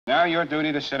Now your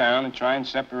duty to sit down and try and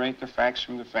separate the facts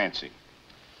from the fancy.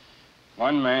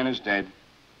 One man is dead.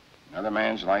 Another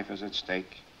man's life is at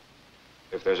stake.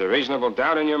 If there's a reasonable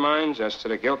doubt in your minds as to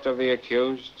the guilt of the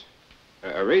accused,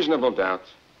 a reasonable doubt,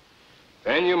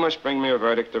 then you must bring me a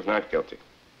verdict of not guilty.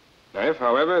 Now, if,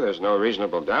 however, there's no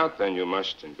reasonable doubt, then you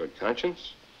must, in good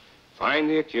conscience, find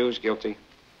the accused guilty.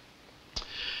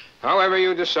 However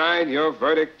you decide, your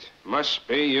verdict must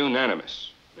be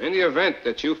unanimous. In the event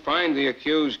that you find the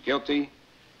accused guilty,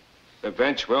 the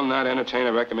bench will not entertain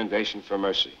a recommendation for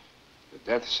mercy. The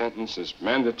death sentence is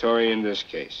mandatory in this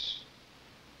case.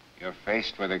 You're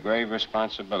faced with a grave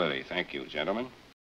responsibility. Thank you, gentlemen.